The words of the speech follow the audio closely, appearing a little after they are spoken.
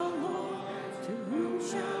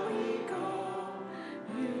shall we go?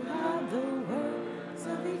 You have the words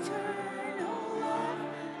of eternal love.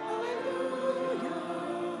 Hallelujah.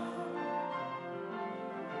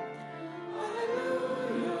 Hallelujah.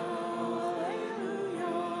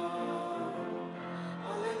 Hallelujah.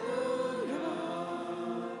 Hallelujah.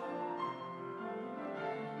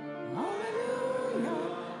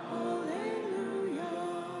 Hallelujah.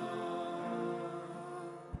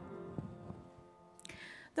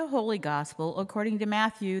 The Holy Gospel according to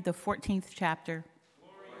Matthew, the 14th chapter.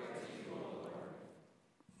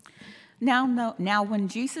 Now when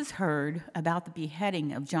Jesus heard about the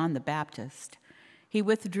beheading of John the Baptist, he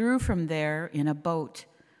withdrew from there in a boat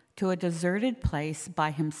to a deserted place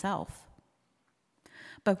by himself.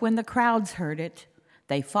 But when the crowds heard it,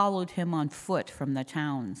 they followed him on foot from the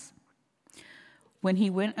towns. When he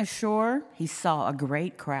went ashore, he saw a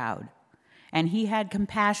great crowd, and he had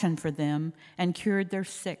compassion for them and cured their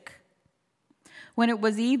sick. When it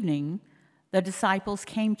was evening, the disciples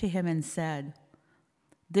came to him and said,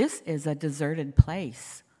 "This is a deserted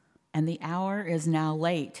place, and the hour is now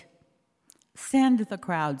late. Send the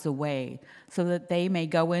crowds away so that they may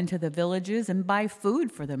go into the villages and buy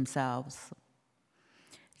food for themselves."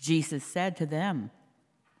 Jesus said to them,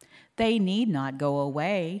 "They need not go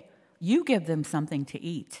away. You give them something to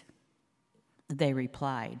eat." They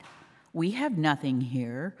replied, "We have nothing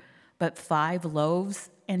here but 5 loaves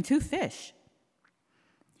and 2 fish."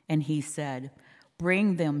 And he said,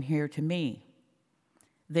 "Bring them here to me."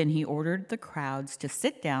 Then he ordered the crowds to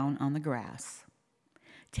sit down on the grass.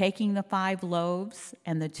 Taking the 5 loaves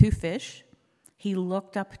and the 2 fish, he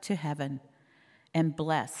looked up to heaven and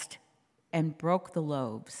blessed and broke the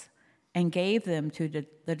loaves and gave them to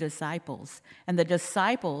the disciples, and the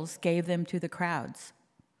disciples gave them to the crowds.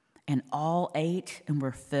 And all ate and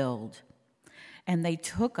were filled. And they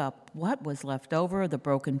took up what was left over of the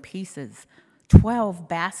broken pieces, 12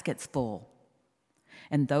 baskets full.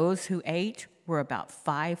 And those who ate were about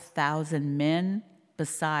 5,000 men,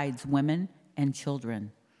 besides women and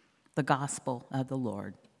children. The gospel of the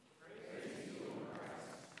Lord.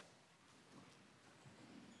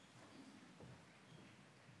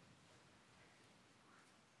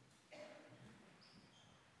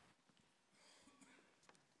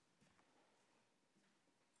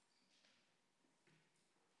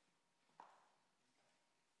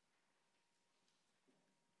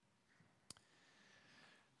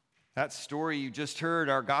 That story you just heard,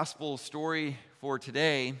 our gospel story for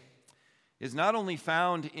today, is not only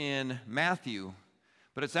found in Matthew,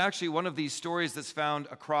 but it's actually one of these stories that's found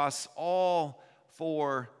across all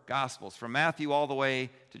 4 gospels, from Matthew all the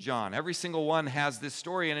way to John. Every single one has this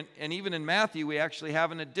story, and even in Matthew, we actually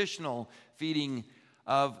have an additional feeding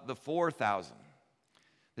of the 4,000.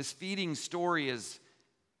 This feeding story is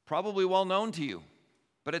probably well known to you,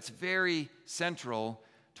 but it's very central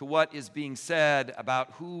to what is being said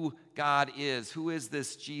about who God is. Who is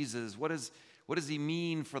this Jesus? What does he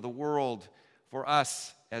mean for the world, for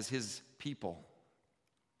us as his people?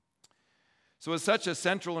 So it's such a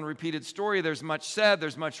central and repeated story. There's much said,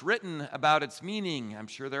 there's much written about its meaning. I'm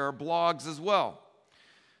sure there are blogs as well.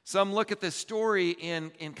 Some look at this story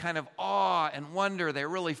in kind of awe and wonder. They're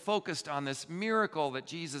really focused on this miracle that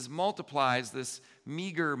Jesus multiplies this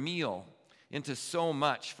meager meal into so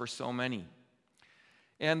much for so many.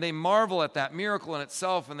 And they marvel at that miracle in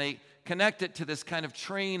itself, and they connect it to this kind of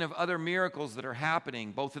train of other miracles that are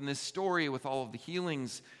happening, both in this story with all of the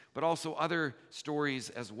healings, but also other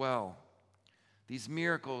stories as well. These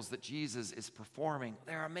miracles that Jesus is performing,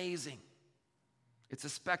 they're amazing. It's a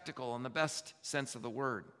spectacle in the best sense of the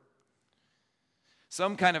word.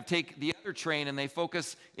 Some kind of take the other train and they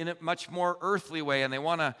focus in a much more earthly way, and they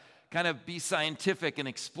want to kind of be scientific and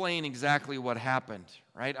explain exactly what happened,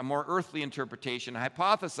 right? A more earthly interpretation,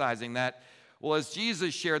 hypothesizing that, well, as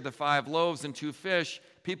Jesus shared the 5 loaves and 2 fish,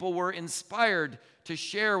 people were inspired to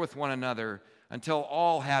share with one another until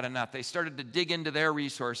all had enough. They started to dig into their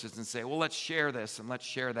resources and say, well, let's share this and let's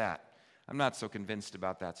share that. I'm not so convinced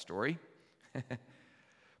about that story.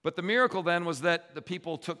 But the miracle then was that the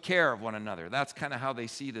people took care of one another. That's kind of how they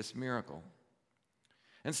see this miracle.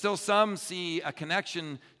 And still some see a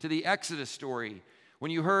connection to the Exodus story.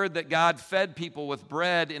 When you heard that God fed people with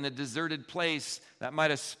bread in a deserted place, that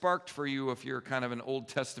might have sparked for you if you're kind of an Old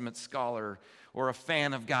Testament scholar or a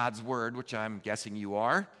fan of God's word, which I'm guessing you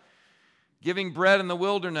are. Giving bread in the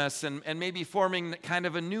wilderness and maybe forming kind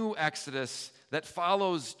of a new Exodus that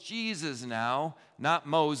follows Jesus now, not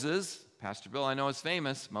Moses. Pastor Bill, I know is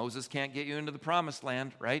famous. Moses can't get you into the promised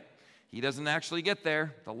land, right? He doesn't actually get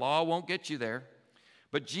there. The law won't get you there.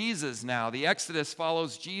 But Jesus now, the Exodus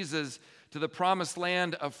follows Jesus to the promised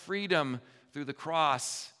land of freedom through the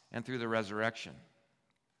cross and through the resurrection.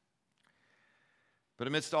 But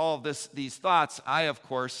amidst all of these thoughts, I, of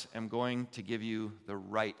course, am going to give you the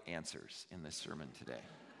right answers in this sermon today.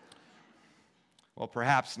 Well,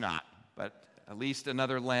 perhaps not, but at least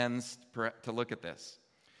another lens to look at this.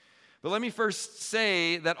 But let me first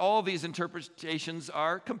say that all these interpretations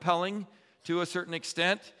are compelling to a certain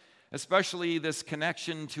extent, especially this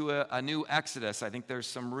connection to a new Exodus. I think there's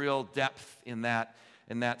some real depth in that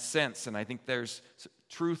sense, and I think there's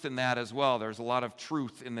truth in that as well. There's a lot of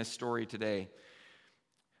truth in this story today.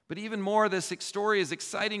 But even more, this story is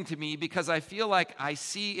exciting to me because I feel like I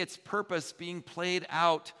see its purpose being played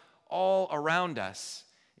out all around us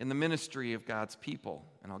in the ministry of God's people.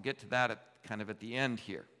 And I'll get to that at the end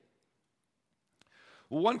here.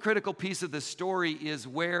 Well, one critical piece of this story is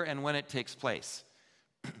where and when it takes place.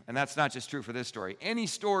 And that's not just true for this story. Any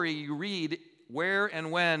story you read, where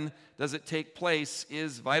and when does it take place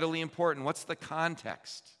is vitally important. What's the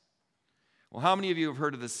context? Well, how many of you have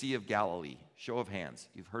heard of the Sea of Galilee? Show of hands.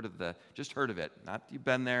 You've just heard of it. Not you've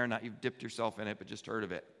been there, not you've dipped yourself in it, but just heard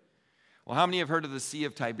of it. Well, how many have heard of the Sea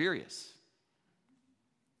of Tiberias?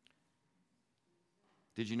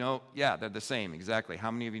 Did you know? Yeah, they're the same, exactly.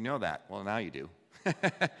 How many of you know that? Well, now you do.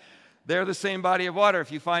 They're the same body of water.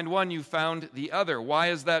 If you find one, you found the other. Why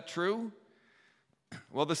is that true?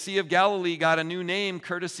 Well, the Sea of Galilee got a new name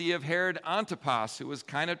courtesy of Herod Antipas, who was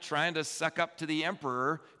kind of trying to suck up to the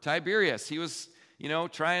emperor Tiberius. He was,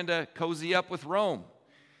 trying to cozy up with Rome.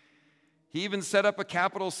 He even set up a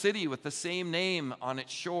capital city with the same name on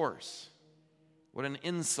its shores. What an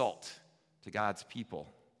insult to God's people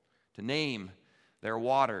to name their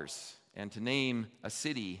waters and to name a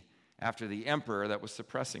city after the emperor that was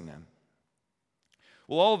suppressing them.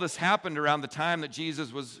 Well, all of this happened around the time that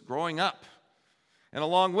Jesus was growing up. And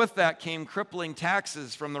along with that came crippling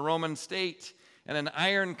taxes from the Roman state and an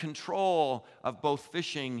iron control of both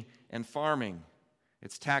fishing and farming.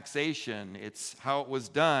 It's taxation, it's how it was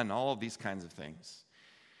done, all of these kinds of things.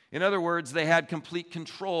 In other words, they had complete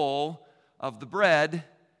control of the bread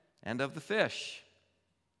and of the fish.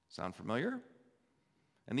 Sound familiar?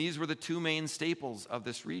 And these were the two main staples of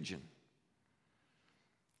this region.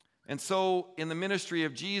 And so, in the ministry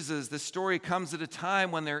of Jesus, this story comes at a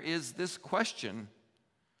time when there is this question: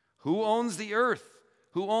 who owns the earth?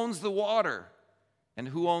 Who owns the water? And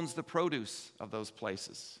who owns the produce of those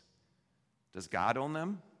places? Does God own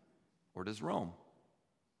them, or does Rome?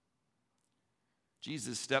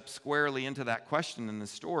 Jesus steps squarely into that question in the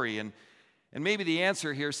story, and maybe the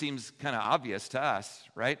answer here seems kind of obvious to us,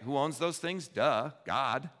 right? Who owns those things? Duh,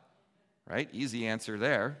 God, right? Easy answer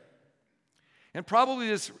there. And probably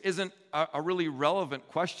this isn't a really relevant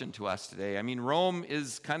question to us today. I mean, Rome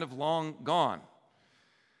is kind of long gone.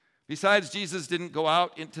 Besides, Jesus didn't go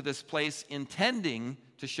out into this place intending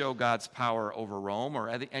to show God's power over Rome or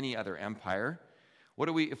any other empire.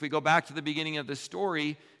 If we go back to the beginning of this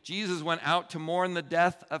story, Jesus went out to mourn the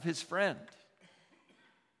death of his friend.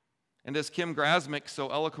 And as Kim Grasmick so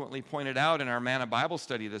eloquently pointed out in our Manna Bible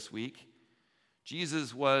study this week,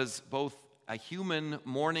 Jesus was both a human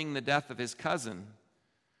mourning the death of his cousin,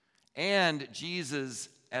 and Jesus,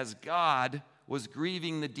 as God, was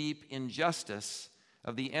grieving the deep injustice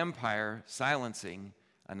of the empire silencing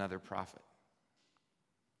another prophet.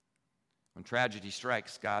 When tragedy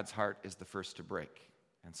strikes, God's heart is the first to break.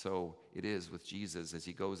 And so it is with Jesus as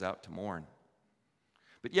he goes out to mourn.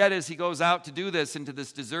 But yet, as he goes out to do this, into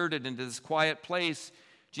this deserted, into this quiet place,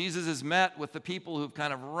 Jesus is met with the people who've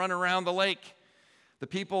kind of run around the lake, the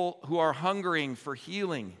people who are hungering for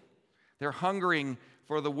healing. They're hungering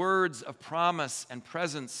for the words of promise and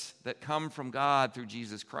presence that come from God through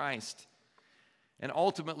Jesus Christ. And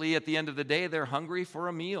ultimately, at the end of the day, they're hungry for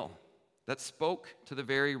a meal that spoke to the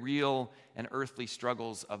very real and earthly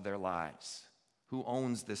struggles of their lives. Who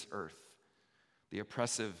owns this earth? The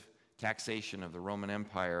oppressive taxation of the Roman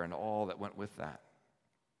Empire and all that went with that.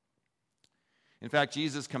 In fact,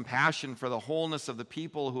 Jesus' compassion for the wholeness of the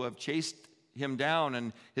people who have chased him down,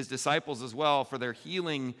 and his disciples as well, for their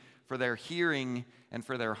healing, for their hearing, and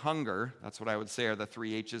for their hunger. That's what I would say are the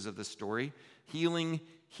 3 H's of this story. Healing,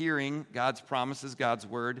 hearing, God's promises, God's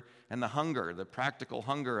word, and the hunger, the practical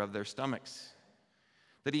hunger of their stomachs.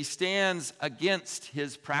 That he stands against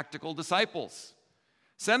his practical disciples.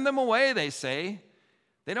 Send them away, they say.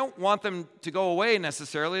 They don't want them to go away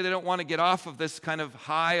necessarily. They don't want to get off of this kind of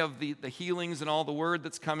high of the healings and all the word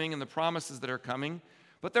that's coming and the promises that are coming.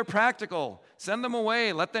 But they're practical. Send them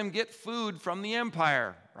away. Let them get food from the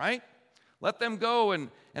empire, right? Let them go and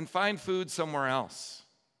find food somewhere else.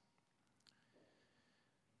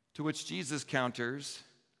 To which Jesus counters,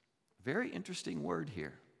 a very interesting word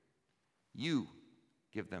here. You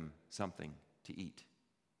give them something to eat.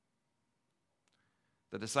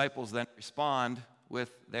 The disciples then respond,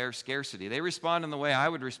 with their scarcity. They respond in the way I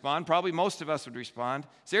would respond. Probably most of us would respond.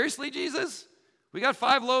 Seriously, Jesus? We got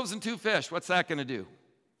 5 loaves and 2 fish. What's that going to do?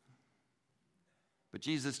 But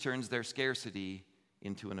Jesus turns their scarcity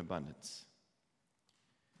into an abundance.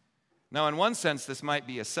 Now, in one sense, this might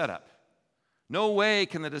be a setup. No way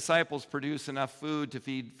can the disciples produce enough food to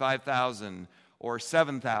feed 5,000 or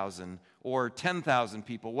 7,000 or 10,000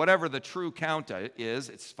 people, whatever the true count is.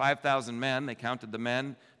 It's 5,000 men. They counted the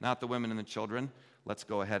men, not the women and the children. Let's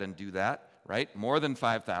go ahead and do that, right? More than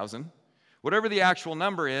 5,000. Whatever the actual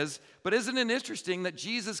number is. But isn't it interesting that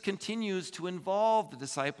Jesus continues to involve the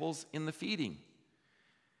disciples in the feeding?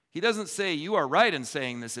 He doesn't say, you are right in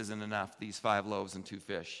saying this isn't enough, these 5 loaves and 2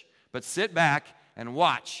 fish. But sit back and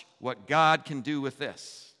watch what God can do with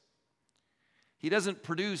this. He doesn't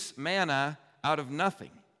produce manna out of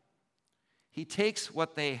nothing. He takes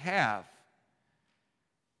what they have.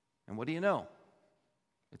 And what do you know?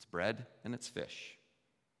 It's bread and it's fish.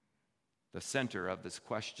 The center of this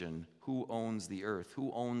question, who owns the earth?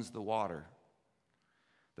 Who owns the water?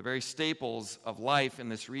 The very staples of life in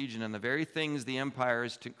this region and the very things the empire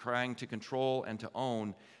is trying to control and to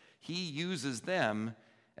own, he uses them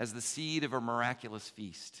as the seed of a miraculous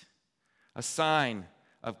feast, a sign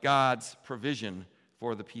of God's provision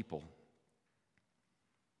for the people.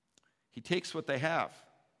 He takes what they have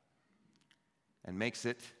and makes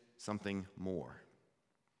it something more.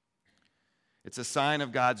 It's a sign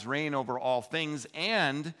of God's reign over all things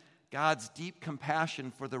and God's deep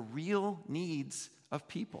compassion for the real needs of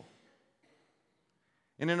people.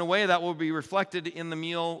 And in a way that will be reflected in the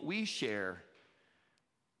meal we share.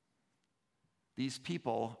 These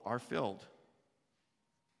people are filled.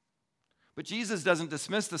 But Jesus doesn't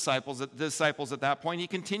dismiss disciples at that point. He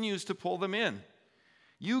continues to pull them in.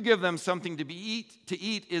 You give them something to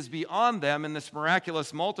eat is beyond them in this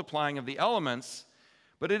miraculous multiplying of the elements,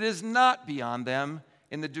 but it is not beyond them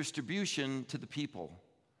in the distribution to the people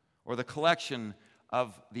or the collection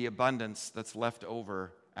of the abundance that's left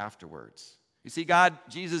over afterwards. You see,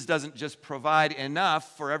 Jesus doesn't just provide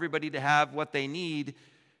enough for everybody to have what they need.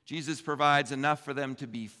 Jesus provides enough for them to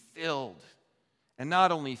be filled. And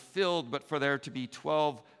not only filled, but for there to be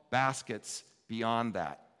 12 baskets beyond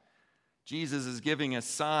that. Jesus is giving a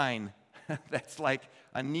sign that's like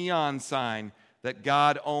a neon sign that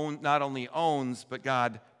God not only owns, but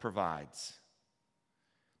God provides.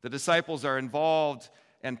 The disciples are involved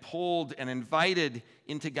and pulled and invited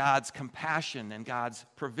into God's compassion and God's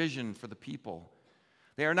provision for the people.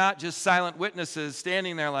 They are not just silent witnesses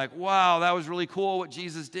standing there like, wow, that was really cool what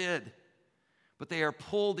Jesus did. But they are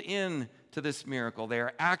pulled in to this miracle. They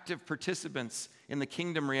are active participants in the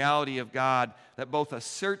kingdom reality of God that both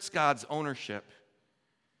asserts God's ownership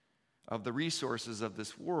of the resources of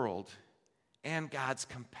this world and God's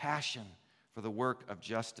compassion for the work of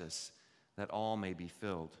justice that all may be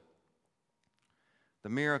filled. The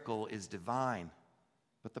miracle is divine,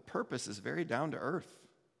 but the purpose is very down to earth.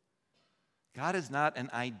 God is not an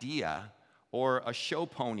idea or a show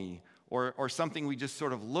pony or something we just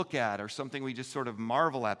sort of look at or something we just sort of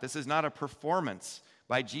marvel at. This is not a performance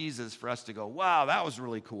by Jesus for us to go, wow, that was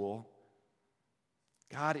really cool.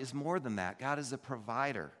 God is more than that. God is a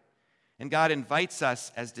provider. And God invites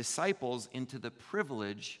us as disciples into the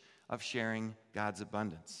privilege of sharing God's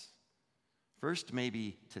abundance. First,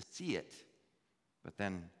 maybe to see it, but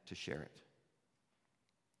then to share it.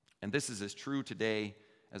 And this is as true today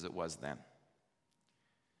as it was then.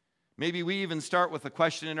 Maybe we even start with a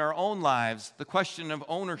question in our own lives, the question of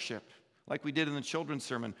ownership, like we did in the children's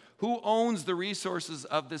sermon. Who owns the resources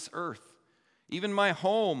of this earth? Even my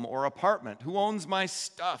home or apartment. Who owns my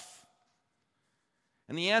stuff?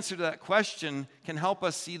 And the answer to that question can help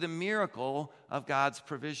us see the miracle of God's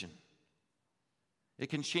provision. It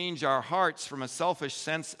can change our hearts from a selfish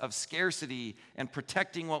sense of scarcity and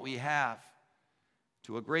protecting what we have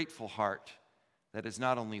to a grateful heart that is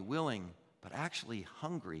not only willing, but actually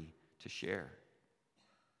hungry to share.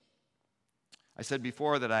 I said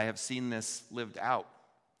before that I have seen this lived out.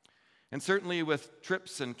 And certainly with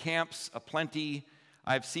trips and camps aplenty,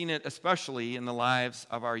 I've seen it especially in the lives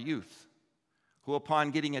of our youth, who upon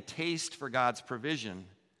getting a taste for God's provision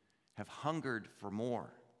have hungered for more.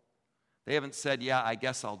 They haven't said, yeah, I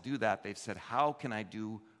guess I'll do that. They've said, how can I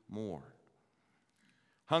do more?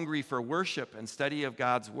 Hungry for worship and study of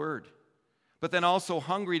God's word, but then also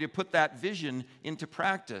hungry to put that vision into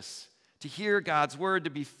practice, to hear God's word,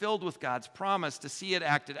 to be filled with God's promise, to see it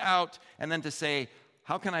acted out, and then to say,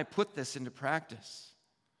 how can I put this into practice?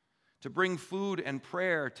 To bring food and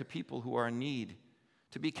prayer to people who are in need,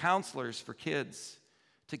 to be counselors for kids,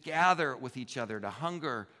 to gather with each other, to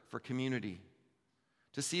hunger for community,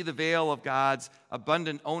 to see the veil of God's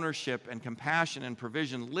abundant ownership and compassion and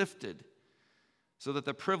provision lifted, so that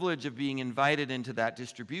the privilege of being invited into that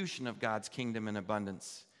distribution of God's kingdom in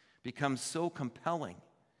abundance becomes so compelling.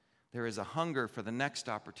 There is a hunger for the next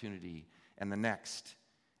opportunity and the next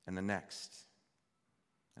and the next.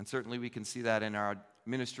 And certainly we can see that in our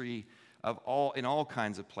ministry in all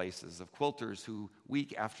kinds of places, of quilters who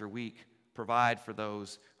week after week provide for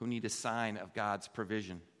those who need a sign of God's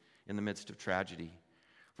provision in the midst of tragedy.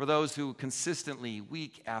 For those who consistently,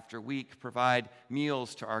 week after week, provide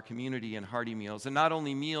meals to our community and hearty meals. And not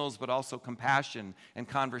only meals, but also compassion and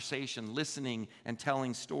conversation, listening and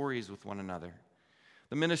telling stories with one another.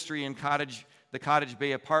 The ministry in the Cottage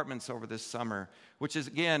Bay Apartments over this summer, which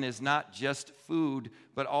is not just food,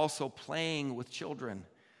 but also playing with children,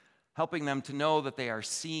 helping them to know that they are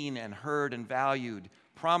seen and heard and valued,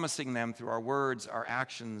 promising them through our words, our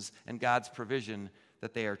actions, and God's provision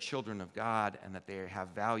that they are children of God and that they have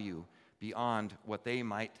value beyond what they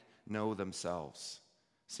might know themselves.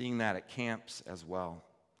 Seeing that at camps as well.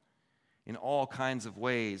 In all kinds of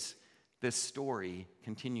ways, this story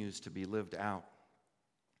continues to be lived out.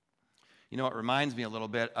 You know, it reminds me a little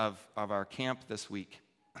bit of our camp this week.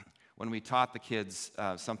 When we taught the kids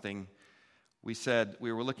something, we said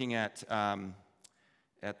we were looking at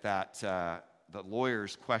that the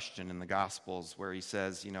lawyer's question in the Gospels where he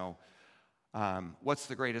says, what's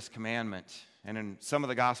the greatest commandment? And in some of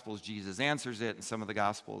the Gospels, Jesus answers it. In some of the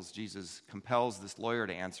Gospels, Jesus compels this lawyer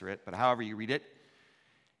to answer it. But however you read it,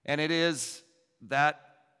 and it is that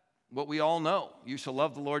what we all know. You shall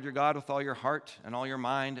love the Lord your God with all your heart and all your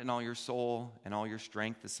mind and all your soul and all your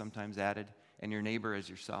strength is sometimes added, and your neighbor as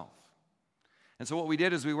yourself. And so what we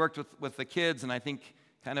did is we worked with the kids, and I think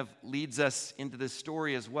kind of leads us into this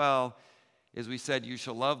story as well, is we said, you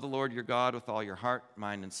shall love the Lord your God with all your heart,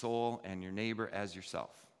 mind, and soul, and your neighbor as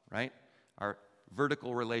yourself, right? Our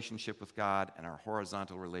vertical relationship with God and our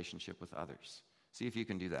horizontal relationship with others. See if you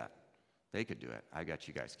can do that. They could do it. I bet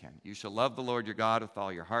you guys can. You shall love the Lord your God with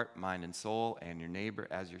all your heart, mind, and soul, and your neighbor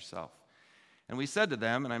as yourself. And we said to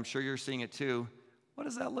them, and I'm sure you're seeing it too, what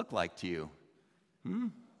does that look like to you?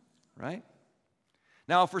 Right?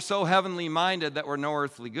 Now, if we're so heavenly minded that we're no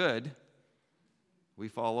earthly good, we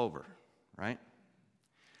fall over, right?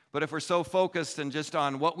 But if we're so focused and just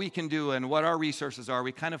on what we can do and what our resources are,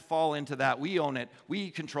 we kind of fall into that. We own it, we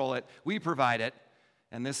control it, we provide it,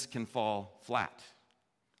 and this can fall flat.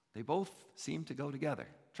 They both seem to go together.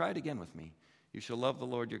 Try it again with me. You shall love the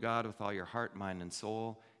Lord your God with all your heart, mind, and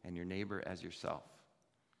soul, and your neighbor as yourself.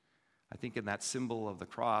 I think in that symbol of the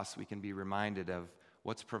cross, we can be reminded of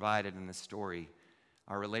what's provided in this story,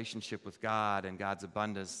 our relationship with God and God's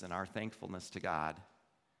abundance and our thankfulness to God,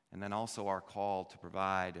 and then also our call to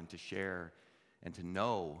provide and to share and to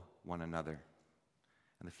know one another.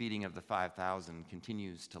 And the feeding of the 5,000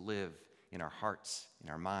 continues to live in our hearts, in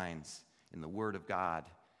our minds, in the Word of God,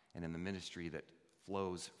 and in the ministry that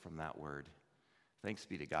flows from that word. Thanks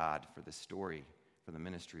be to God for this story, for the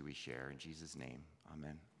ministry we share. In Jesus' name,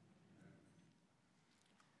 amen.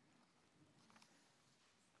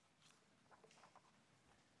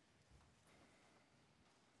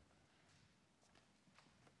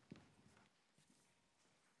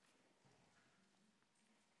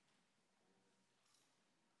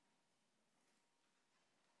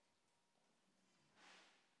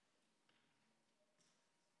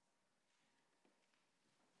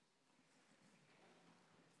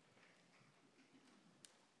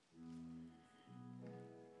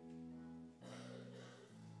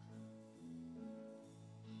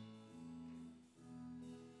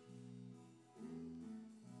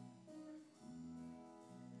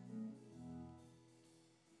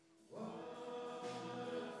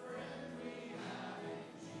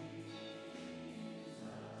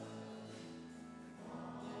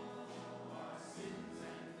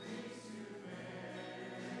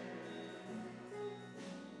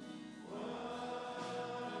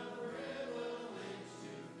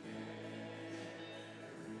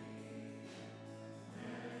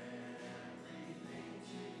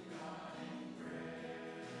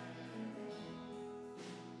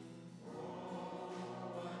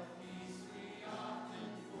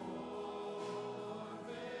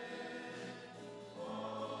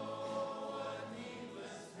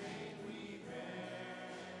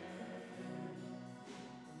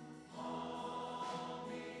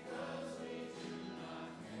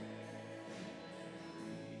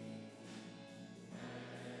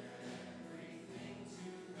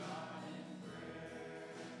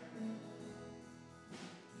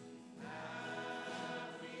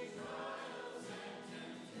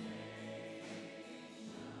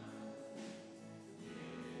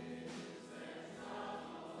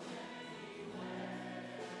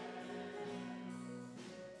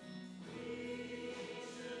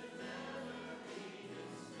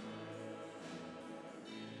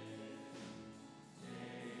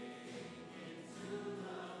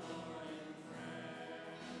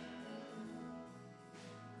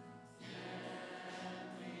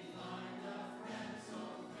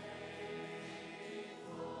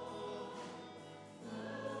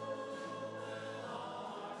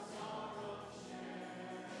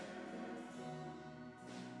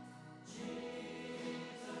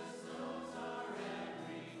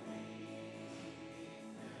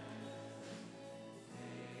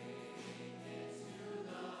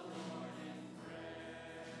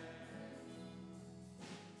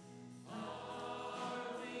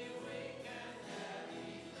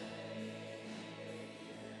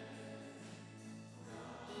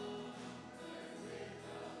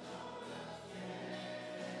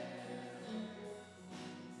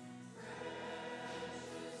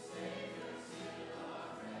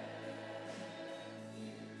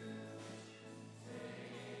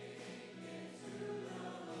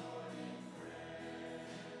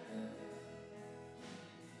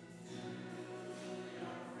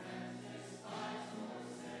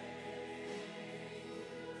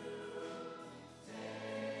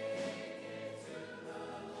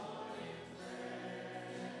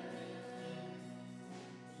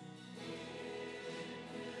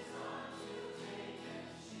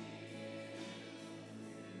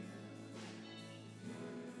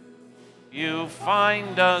 you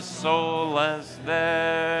find us soulless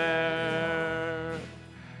there.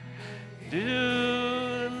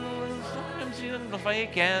 Sometimes you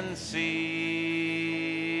fake and seal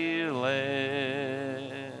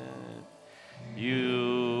it.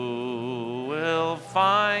 You will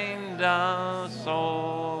find us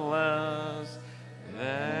soulless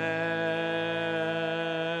there.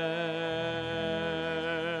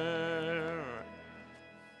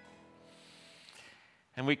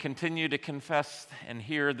 And we continue to confess and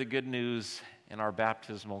hear the good news in our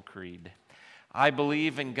baptismal creed. I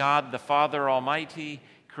believe in God the Father Almighty,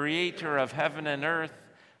 creator of heaven and earth.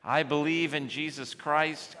 I believe in Jesus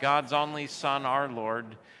Christ, God's only Son, our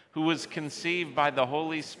Lord, who was conceived by the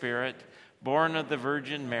Holy Spirit, born of the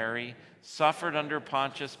Virgin Mary, suffered under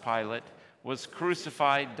Pontius Pilate, was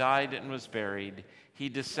crucified, died, and was buried. He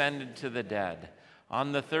descended to the dead.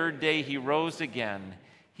 On the third day he rose again.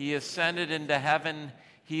 He ascended into heaven.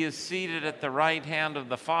 He is seated at the right hand of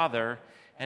the Father.